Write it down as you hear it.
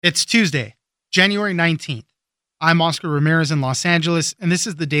It's Tuesday, January 19th. I'm Oscar Ramirez in Los Angeles, and this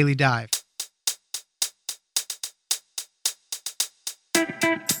is the Daily Dive.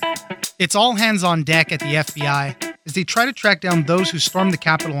 It's all hands on deck at the FBI as they try to track down those who stormed the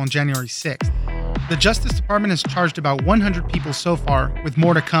Capitol on January 6th. The Justice Department has charged about 100 people so far, with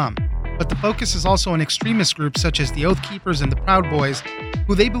more to come. But the focus is also on extremist groups such as the Oath Keepers and the Proud Boys,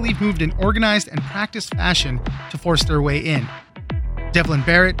 who they believe moved in organized and practiced fashion to force their way in. Devlin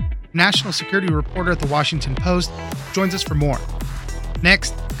Barrett, national security reporter at The Washington Post, joins us for more.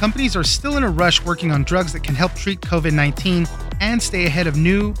 Next, companies are still in a rush working on drugs that can help treat COVID-19 and stay ahead of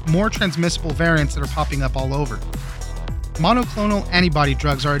new, more transmissible variants that are popping up all over. Monoclonal antibody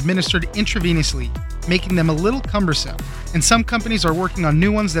drugs are administered intravenously, making them a little cumbersome, and some companies are working on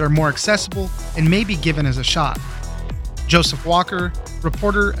new ones that are more accessible and may be given as a shot. Joseph Walker,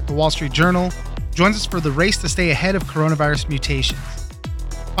 reporter at The Wall Street Journal, joins us for the race to stay ahead of coronavirus mutations.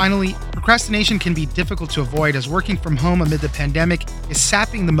 Finally, procrastination can be difficult to avoid as working from home amid the pandemic is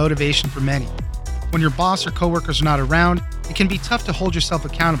sapping the motivation for many. When your boss or coworkers are not around, it can be tough to hold yourself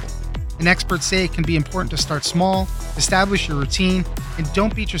accountable. And experts say it can be important to start small, establish your routine, and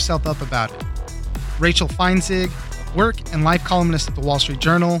don't beat yourself up about it. Rachel Feinzig, work and life columnist at The Wall Street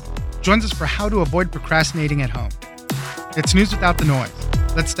Journal, joins us for how to avoid procrastinating at home. It's news without the noise.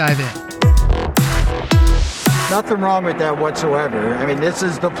 Let's dive in. Nothing wrong with that whatsoever. I mean, this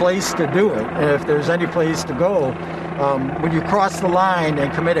is the place to do it. And if there's any place to go, when you cross the line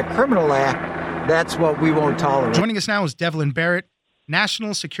and commit a criminal act, that's what we won't tolerate. Joining us now is Devlin Barrett,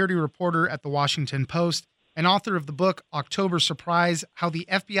 national security reporter at The Washington Post and author of the book October Surprise: How the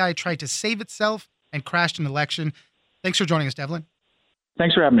FBI Tried to Save Itself and Crashed an Election. Thanks for joining us, Devlin.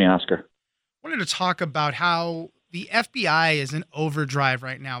 Thanks for having me, Oscar. I wanted to talk about how the FBI is in overdrive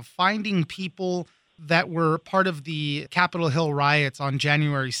right now, finding people that were part of the Capitol Hill riots on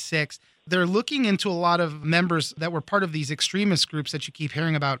January 6th. They're looking into a lot of members that were part of these extremist groups that you keep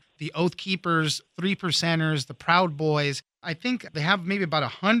hearing about, the Oath Keepers, 3%ers, the Proud Boys. I think they have maybe about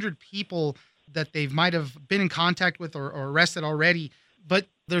 100 people that they might have been in contact with or arrested already. But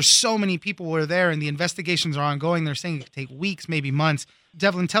there's so many people who are there, and the investigations are ongoing. They're saying it could take weeks, maybe months.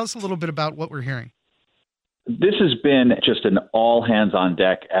 Devlin, tell us a little bit about what we're hearing. This has been just an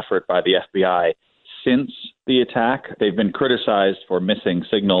all-hands-on-deck effort by the FBI since the attack. They've been criticized for missing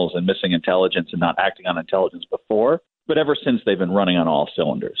signals and missing intelligence and not acting on intelligence before, but ever since they've been running on all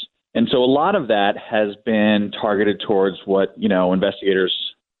cylinders. And so a lot of that has been targeted towards what,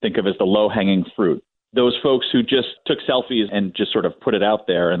 investigators think of as the low-hanging fruit. Those folks who just took selfies and just sort of put it out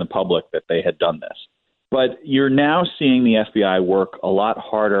there in the public that they had done this. But you're now seeing the FBI work a lot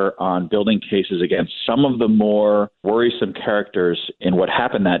harder on building cases against some of the more worrisome characters in what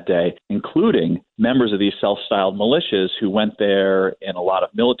happened that day, including members of these self-styled militias who went there in a lot of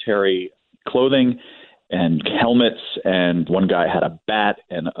military clothing and helmets, and one guy had a bat,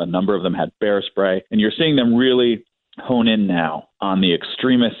 and a number of them had bear spray. And you're seeing them really hone in now on the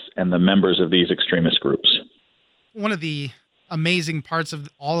extremists and the members of these extremist groups. One of the amazing parts of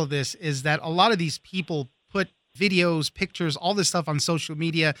all of this is that a lot of these people put videos, pictures, all this stuff on social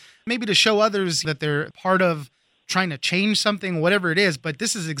media, maybe to show others that they're part of trying to change something, whatever it is. But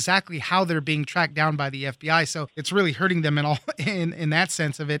this is exactly how they're being tracked down by the FBI. So it's really hurting them in that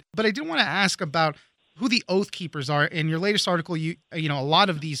sense of it. But I do want to ask about who the Oath Keepers are. In your latest article, you know, a lot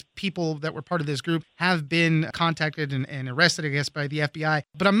of these people that were part of this group have been contacted and arrested, I guess, by the FBI.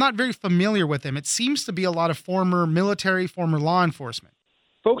 But I'm not very familiar with them. It seems to be a lot of former military, former law enforcement.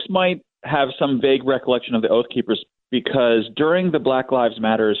 Folks might have some vague recollection of the Oath Keepers because during the Black Lives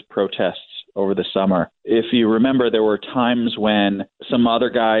Matters protests over the summer, if you remember, there were times when some other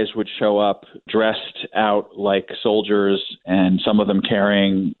guys would show up dressed out like soldiers, and some of them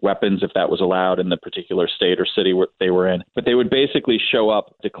carrying weapons if that was allowed in the particular state or city where they were in. But they would basically show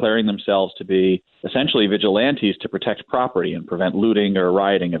up declaring themselves to be essentially vigilantes to protect property and prevent looting or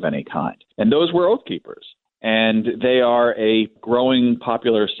rioting of any kind. And those were Oath Keepers. And they are a growing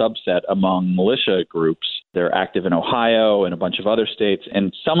popular subset among militia groups. They're active in Ohio and a bunch of other states.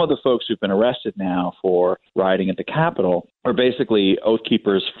 And some of the folks who've been arrested now for rioting at the Capitol are basically Oath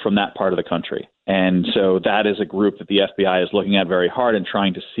Keepers from that part of the country. And so that is a group that the FBI is looking at very hard and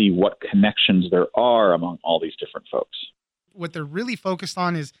trying to see what connections there are among all these different folks. What they're really focused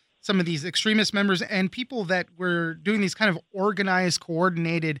on is some of these extremist members and people that were doing these kind of organized,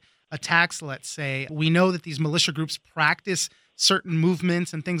 coordinated attacks, let's say. We know that these militia groups practice certain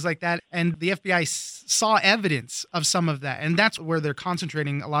movements and things like that, and the FBI saw evidence of some of that, and that's where they're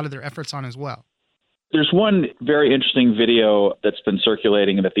concentrating a lot of their efforts on as well. There's one very interesting video that's been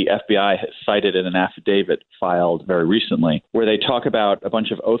circulating that the FBI has cited in an affidavit filed very recently, where they talk about a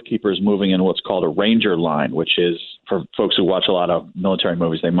bunch of Oath Keepers moving in what's called a Ranger line, which is, for folks who watch a lot of military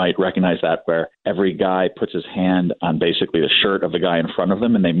movies, they might recognize that, where every guy puts his hand on basically the shirt of the guy in front of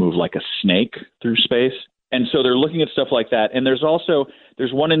them and they move like a snake through space. And so they're looking at stuff like that. And there's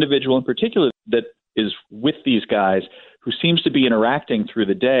one individual in particular that is with these guys who seems to be interacting through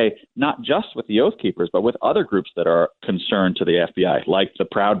the day, not just with the Oath Keepers, but with other groups that are concerned to the FBI, like the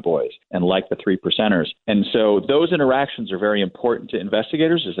Proud Boys and like the Three Percenters. And so those interactions are very important to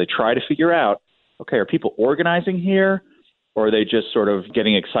investigators as they try to figure out, okay, are people organizing here, or are they just sort of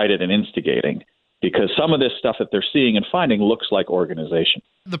getting excited and instigating? Because some of this stuff that they're seeing and finding looks like organization.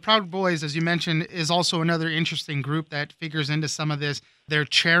 The Proud Boys, as you mentioned, is also another interesting group that figures into some of this. Their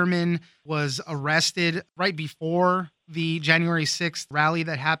chairman was arrested right before the January 6th rally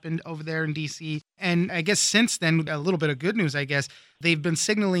that happened over there in D.C. And I guess since then, a little bit of good news, I guess, they've been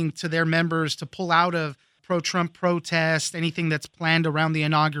signaling to their members to pull out of pro-Trump protests, anything that's planned around the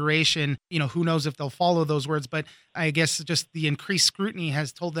inauguration. Who knows if they'll follow those words, but I guess just the increased scrutiny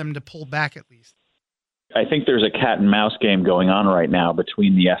has told them to pull back at least. I think there's a cat and mouse game going on right now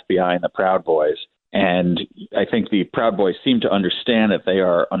between the FBI and the Proud Boys. And I think the Proud Boys seem to understand that they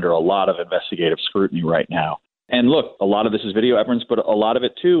are under a lot of investigative scrutiny right now. And look, a lot of this is video evidence, but a lot of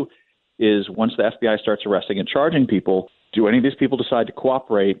it, too, is once the FBI starts arresting and charging people, do any of these people decide to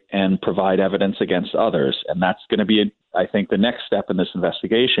cooperate and provide evidence against others? And that's going to be, I think, the next step in this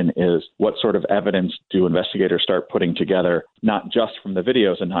investigation is what sort of evidence do investigators start putting together, not just from the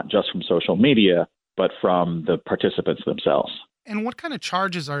videos and not just from social media, but from the participants themselves. And what kind of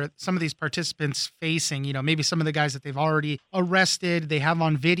charges are some of these participants facing? Maybe some of the guys that they've already arrested, they have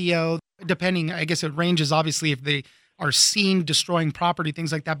on video, depending, I guess it ranges obviously if they are seen destroying property,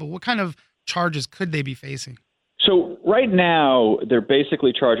 things like that. But what kind of charges could they be facing? So right now, they're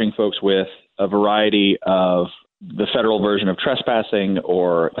basically charging folks with a variety of the federal version of trespassing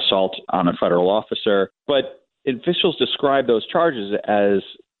or assault on a federal officer. But officials describe those charges as,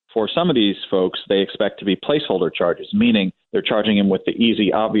 for some of these folks, they expect to be placeholder charges, meaning they're charging them with the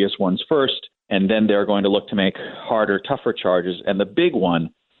easy, obvious ones first, and then they're going to look to make harder, tougher charges. And the big one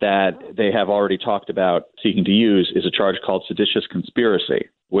that they have already talked about seeking to use is a charge called seditious conspiracy,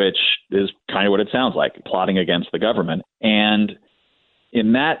 which is kind of what it sounds like, plotting against the government. And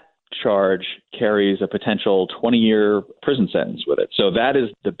in that charge carries a potential 20-year prison sentence with it. So that is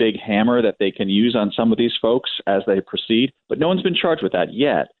the big hammer that they can use on some of these folks as they proceed. But no one's been charged with that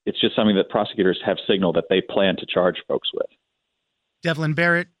yet. It's just something that prosecutors have signaled that they plan to charge folks with. Devlin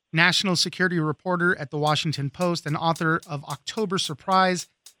Barrett, national security reporter at The Washington Post and author of October Surprise,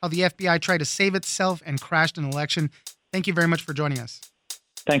 How the FBI Tried to Save Itself and Crashed an Election. Thank you very much for joining us.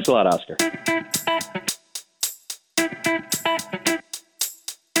 Thanks a lot, Oscar.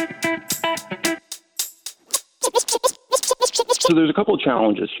 So there's a couple of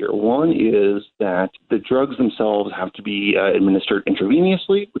challenges here. One is that the drugs themselves have to be administered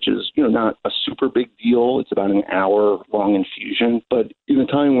intravenously, which is, not a super big deal. It's about an hour-long infusion. But in a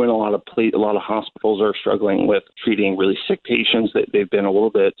time when a lot of hospitals are struggling with treating really sick patients, they've been a little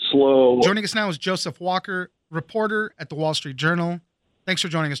bit slow. Joining us now is Joseph Walker, reporter at the Wall Street Journal. Thanks for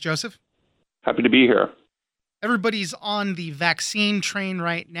joining us, Joseph. Happy to be here. Everybody's on the vaccine train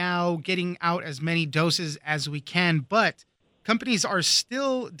right now, getting out as many doses as we can, but companies are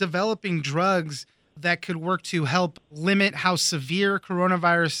still developing drugs that could work to help limit how severe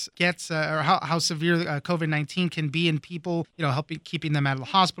coronavirus gets or how severe COVID-19 can be in people, helping keeping them out of the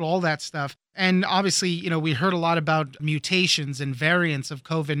hospital, all that stuff. And obviously, we heard a lot about mutations and variants of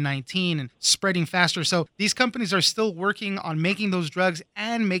COVID-19 and spreading faster. So these companies are still working on making those drugs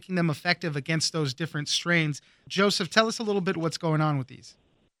and making them effective against those different strains. Joseph, tell us a little bit what's going on with these.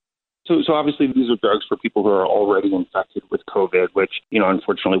 So obviously these are drugs for people who are already infected with COVID, which,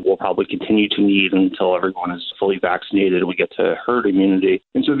 unfortunately we'll probably continue to need until everyone is fully vaccinated and we get to herd immunity.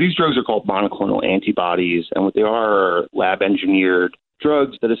 And so these drugs are called monoclonal antibodies, and what they are lab-engineered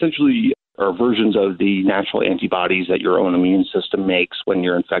drugs that essentially are versions of the natural antibodies that your own immune system makes when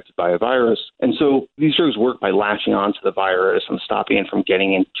you're infected by a virus. And so these drugs work by latching onto the virus and stopping it from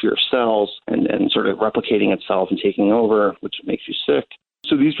getting into your cells and sort of replicating itself and taking over, which makes you sick.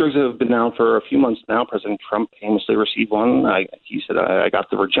 So these drugs have been out for a few months now. President Trump famously received one. He said, I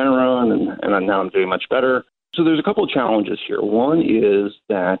got the Regeneron, and now I'm doing much better. So there's a couple of challenges here. One is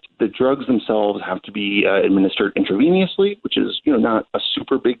that the drugs themselves have to be administered intravenously, which is, not a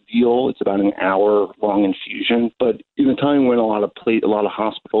super big deal. It's about an hour-long infusion. But in a time when a lot of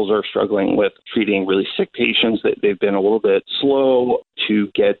hospitals are struggling with treating really sick patients, they've been a little bit slow to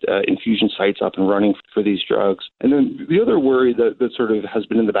get infusion sites up and running for these drugs. And then the other worry that sort of has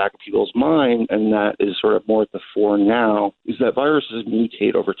been in the back of people's mind, and that is sort of more at the fore now, is that viruses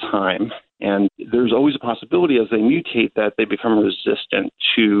mutate over time. And there's always a possibility as they mutate that they become resistant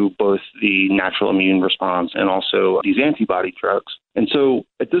to both the natural immune response and also these antibody drugs. And so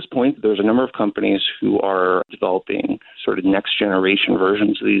at this point, there's a number of companies who are developing sort of next generation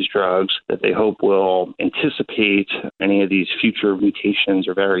versions of these drugs that they hope will anticipate any of these future mutations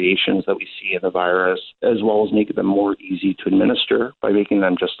or variations that we see in the virus, as well as make them more easy to administer by making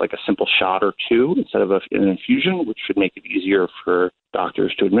them just like a simple shot or two instead of an infusion, which should make it easier for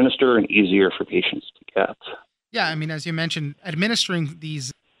doctors to administer and easier for patients to get. Yeah, I mean, as you mentioned, administering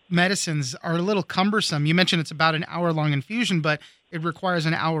these medicines are a little cumbersome. You mentioned it's about an hour-long infusion, but it requires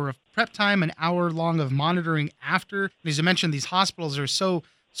an hour of prep time, an hour-long of monitoring after. And as you mentioned, these hospitals are so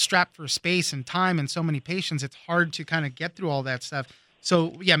strapped for space and time and so many patients, it's hard to kind of get through all that stuff.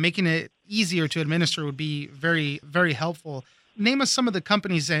 So, yeah, making it easier to administer would be very, very helpful. Name us some of the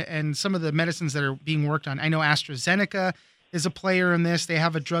companies and some of the medicines that are being worked on. I know AstraZeneca is a player in this. They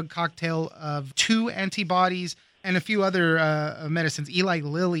have a drug cocktail of 2 antibodies and a few other medicines. Eli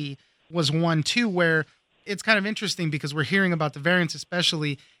Lilly was one too, where it's kind of interesting because we're hearing about the variants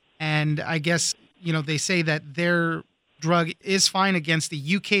especially, and I guess, they say that their drug is fine against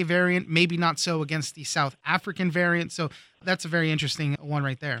the UK variant, maybe not so against the South African variant. So that's a very interesting one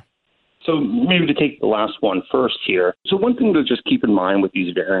right there. So maybe to take the last one first here. So one thing to just keep in mind with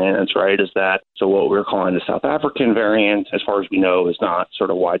these variants, right, is that what we're calling the South African variant, as far as we know, is not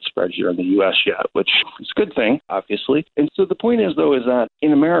sort of widespread here in the U.S. yet, which is a good thing, obviously. And so the point is, though, is that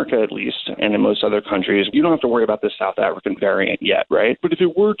in America, at least, and in most other countries, you don't have to worry about the South African variant yet, right? But if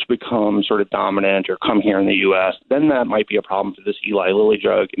it were to become sort of dominant or come here in the U.S., then that might be a problem for this Eli Lilly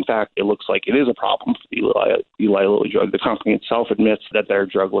drug. In fact, it looks like it is a problem for the Eli Lilly drug. The company itself admits that their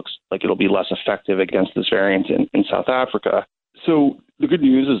drug looks like it'll be less effective against this variant in South Africa. So the good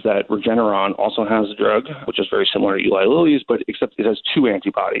news is that Regeneron also has a drug, which is very similar to Eli Lilly's, but except it has 2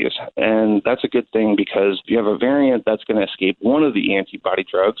 antibodies. And that's a good thing because if you have a variant that's going to escape one of the antibody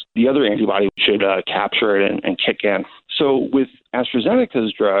drugs, the other antibody should capture it and kick in. So with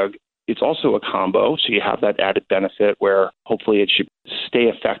AstraZeneca's drug, it's also a combo, so you have that added benefit where hopefully it should stay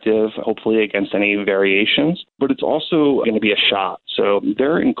effective, hopefully against any variations, but it's also going to be a shot. So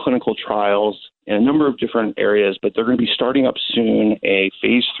they're in clinical trials in a number of different areas, but they're going to be starting up soon a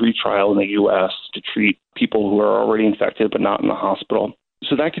phase 3 trial in the U.S. to treat people who are already infected but not in the hospital.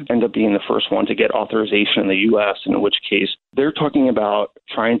 So that could end up being the first one to get authorization in the U.S., in which case they're talking about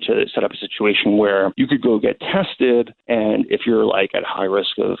trying to set up a situation where you could go get tested, and if you're like at high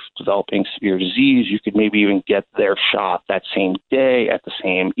risk of developing severe disease, you could maybe even get their shot that same day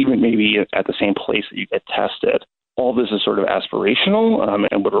even maybe at the same place that you get tested. All this is sort of aspirational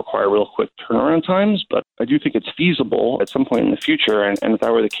and would require real quick turnaround times, but I do think it's feasible at some point in the future, and if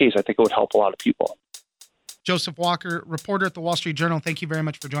that were the case, I think it would help a lot of people. Joseph Walker, reporter at the Wall Street Journal, thank you very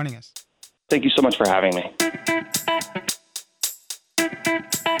much for joining us. Thank you so much for having me.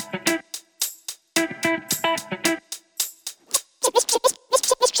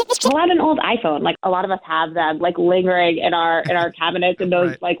 Pull out an old iPhone. Like a lot of us have them, like lingering in our cabinets in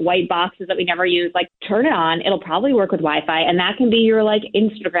those right. like white boxes that we never use. Like turn it on. It'll probably work with Wi-Fi, and that can be your like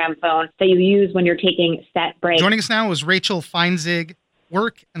Instagram phone that you use when you're taking set breaks. Joining us now is Rachel Feinzig,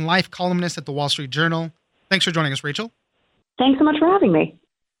 work and life columnist at the Wall Street Journal. Thanks for joining us, Rachel. Thanks so much for having me.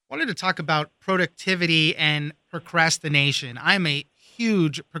 I wanted to talk about productivity and procrastination. I'm a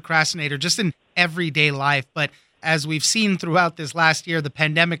huge procrastinator just in everyday life, but as we've seen throughout this last year, the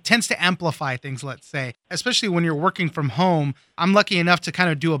pandemic tends to amplify things, let's say, especially when you're working from home. I'm lucky enough to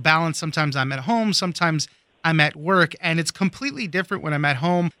kind of do a balance. Sometimes I'm at home, sometimes I'm at work, and it's completely different when I'm at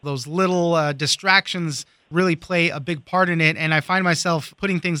home. Those little distractions really play a big part in it, and I find myself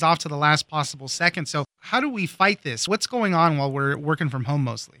putting things off to the last possible second. So how do we fight this? What's going on while we're working from home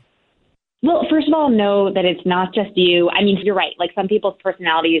mostly? Well, first of all, know that it's not just you. I mean, you're right. Like some people's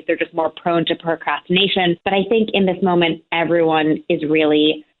personalities, they're just more prone to procrastination. But I think in this moment, everyone is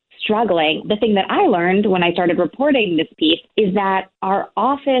really struggling. The thing that I learned when I started reporting this piece is that our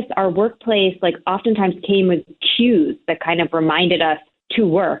office, our workplace, like oftentimes came with cues that kind of reminded us to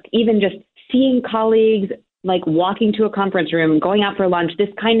work. Even just seeing colleagues like walking to a conference room, going out for lunch, this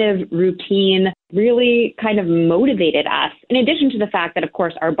kind of routine really kind of motivated us. In addition to the fact that, of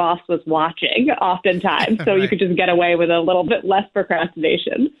course, our boss was watching oftentimes, so Right. you could just get away with a little bit less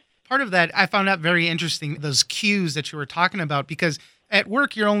procrastination. Part of that I found out very interesting, those cues that you were talking about, because at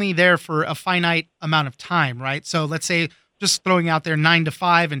work, you're only there for a finite amount of time, right? So let's say just throwing out there 9 to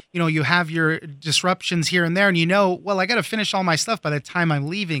 5 and, you have your disruptions here and there and well, I got to finish all my stuff by the time I'm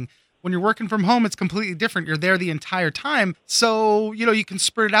leaving. When you're working from home, it's completely different. You're there the entire time. So, you can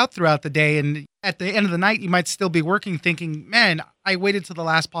spread it out throughout the day. And at the end of the night, you might still be working thinking, man, I waited till the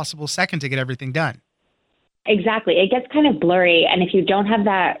last possible second to get everything done. Exactly. It gets kind of blurry. And if you don't have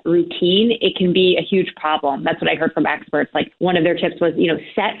that routine, it can be a huge problem. That's what I heard from experts. Like one of their tips was,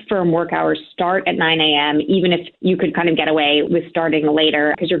 set firm work hours, start at 9 a.m., even if you could kind of get away with starting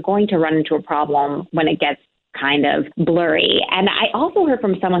later, because you're going to run into a problem when it gets kind of blurry. And I also heard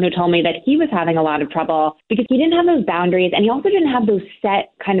from someone who told me that he was having a lot of trouble because he didn't have those boundaries and he also didn't have those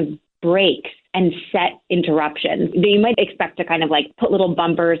set kind of breaks and set interruptions. You might expect to kind of like put little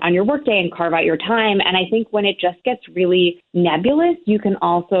bumpers on your workday and carve out your time. And I think when it just gets really nebulous, you can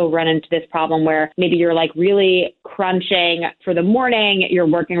also run into this problem where maybe you're like really crunching for the morning, you're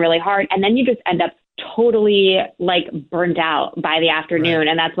working really hard, and then you just end up totally like burnt out by the afternoon. Right.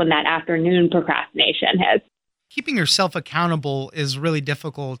 And that's when that afternoon procrastination hits. Keeping yourself accountable is really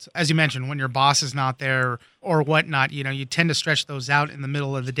difficult. As you mentioned, when your boss is not there or whatnot, you tend to stretch those out in the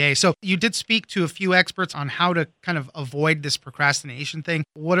middle of the day. So you did speak to a few experts on how to kind of avoid this procrastination thing.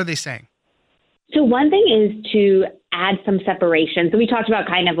 What are they saying? So one thing is to add some separation. So we talked about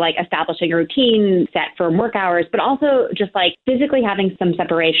kind of like establishing a routine, set firm work hours, but also just like physically having some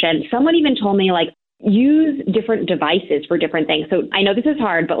separation. Someone even told me like, use different devices for different things. So I know this is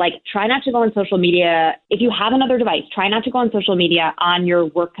hard, but like try not to go on social media. If you have another device, try not to go on social media on your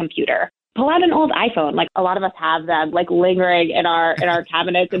work computer. Pull out an old iPhone. Like a lot of us have them like lingering in our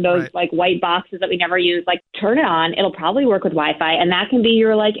cabinets in those Right. like white boxes that we never use. Like turn it on. It'll probably work with Wi-Fi. And that can be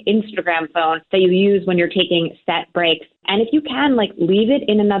your like Instagram phone that you use when you're taking set breaks. And if you can, like leave it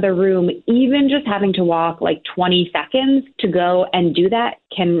in another room, even just having to walk like 20 seconds to go and do that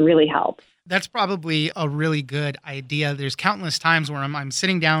can really help. That's probably a really good idea. There's countless times where I'm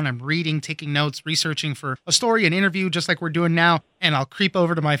sitting down, I'm reading, taking notes, researching for a story, an interview, just like we're doing now, and I'll creep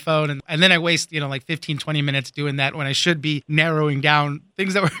over to my phone and then I waste, like 15, 20 minutes doing that when I should be narrowing down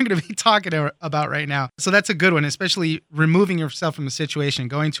things that we're going to be talking about right now. So that's a good one, especially removing yourself from the situation,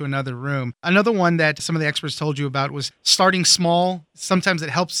 going to another room. Another one that some of the experts told you about was starting small. Sometimes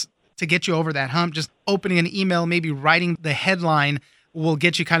it helps to get you over that hump. Just opening an email, maybe writing the headline will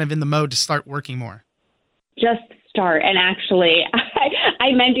get you kind of in the mode to start working more. Just start. And actually,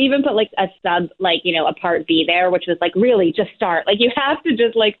 I meant to even put like a sub, like, a part B there, which was like, really just start. Like you have to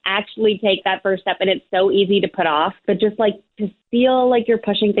just like actually take that first step. And it's so easy to put off, but just like to feel like you're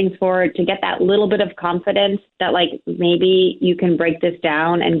pushing things forward, to get that little bit of confidence that like maybe you can break this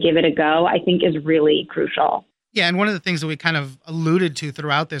down and give it a go, I think is really crucial. Yeah, and one of the things that we kind of alluded to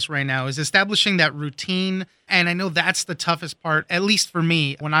throughout this right now is establishing that routine. And I know that's the toughest part, at least for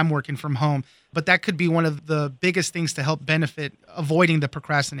me, when I'm working from home. But that could be one of the biggest things to help benefit avoiding the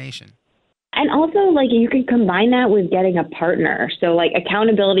procrastination. And also, like, you can combine that with getting a partner. So, like,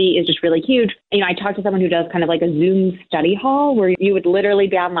 accountability is just really huge. I talked to someone who does kind of like a Zoom study hall where you would literally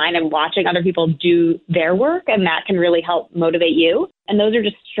be online and watching other people do their work, and that can really help motivate you. And those are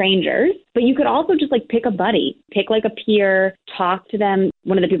just strangers. But you could also just like pick a buddy, pick like a peer, talk to them.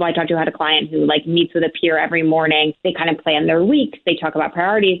 One of the people I talked to had a client who like meets with a peer every morning. They kind of plan their weeks. They talk about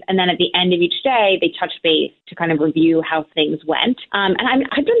priorities. And then at the end of each day, they touch base to kind of review how things went. And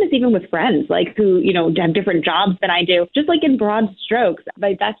I've done this even with friends like who, have different jobs than I do, just like in broad strokes.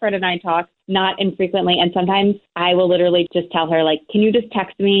 My best friend and I talk not infrequently. And sometimes I will literally just tell her, like, can you just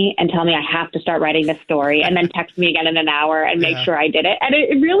text me and tell me I have to start writing this story, and then text me again in an hour and make sure I did it. And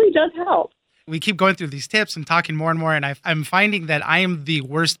it really does help. We keep going through these tips and talking more and more, and I'm finding that I am the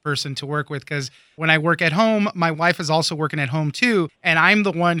worst person to work with because when I work at home, my wife is also working at home too, and I'm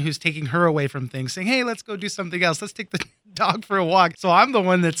the one who's taking her away from things, saying, hey, let's go do something else. Let's take the dog for a walk. So I'm the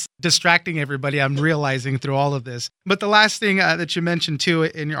one that's distracting everybody, I'm realizing through all of this. But the last thing that you mentioned too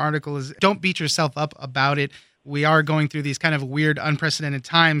in your article is don't beat yourself up about it. We are going through these kind of weird, unprecedented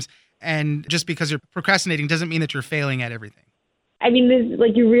times, and just because you're procrastinating doesn't mean that you're failing at everything. I mean, this,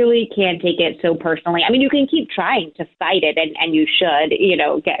 like, you really can't take it so personally. I mean, you can keep trying to fight it, and you should,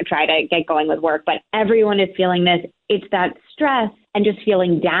 try to get going with work. But everyone is feeling this. It's that stress and just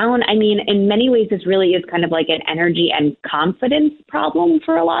feeling down. I mean, in many ways, this really is kind of like an energy and confidence problem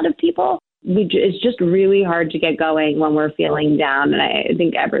for a lot of people. It's just really hard to get going when we're feeling down. And I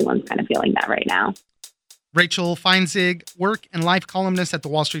think everyone's kind of feeling that right now. Rachel Feinzig, work and life columnist at the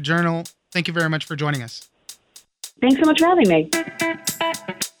Wall Street Journal. Thank you very much for joining us. Thanks so much for having me.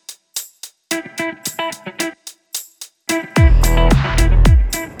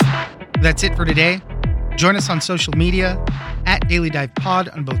 That's it for today. Join us on social media at Daily Dive Pod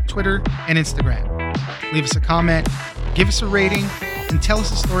on both Twitter and Instagram. Leave us a comment, give us a rating, and tell us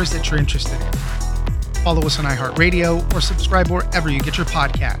the stories that you're interested in. Follow us on iHeartRadio or subscribe wherever you get your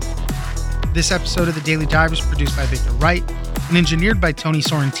podcast. This episode of The Daily Dive is produced by Victor Wright and engineered by Tony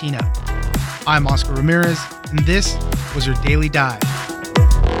Sorrentino. I'm Oscar Ramirez, and this was your Daily Dive.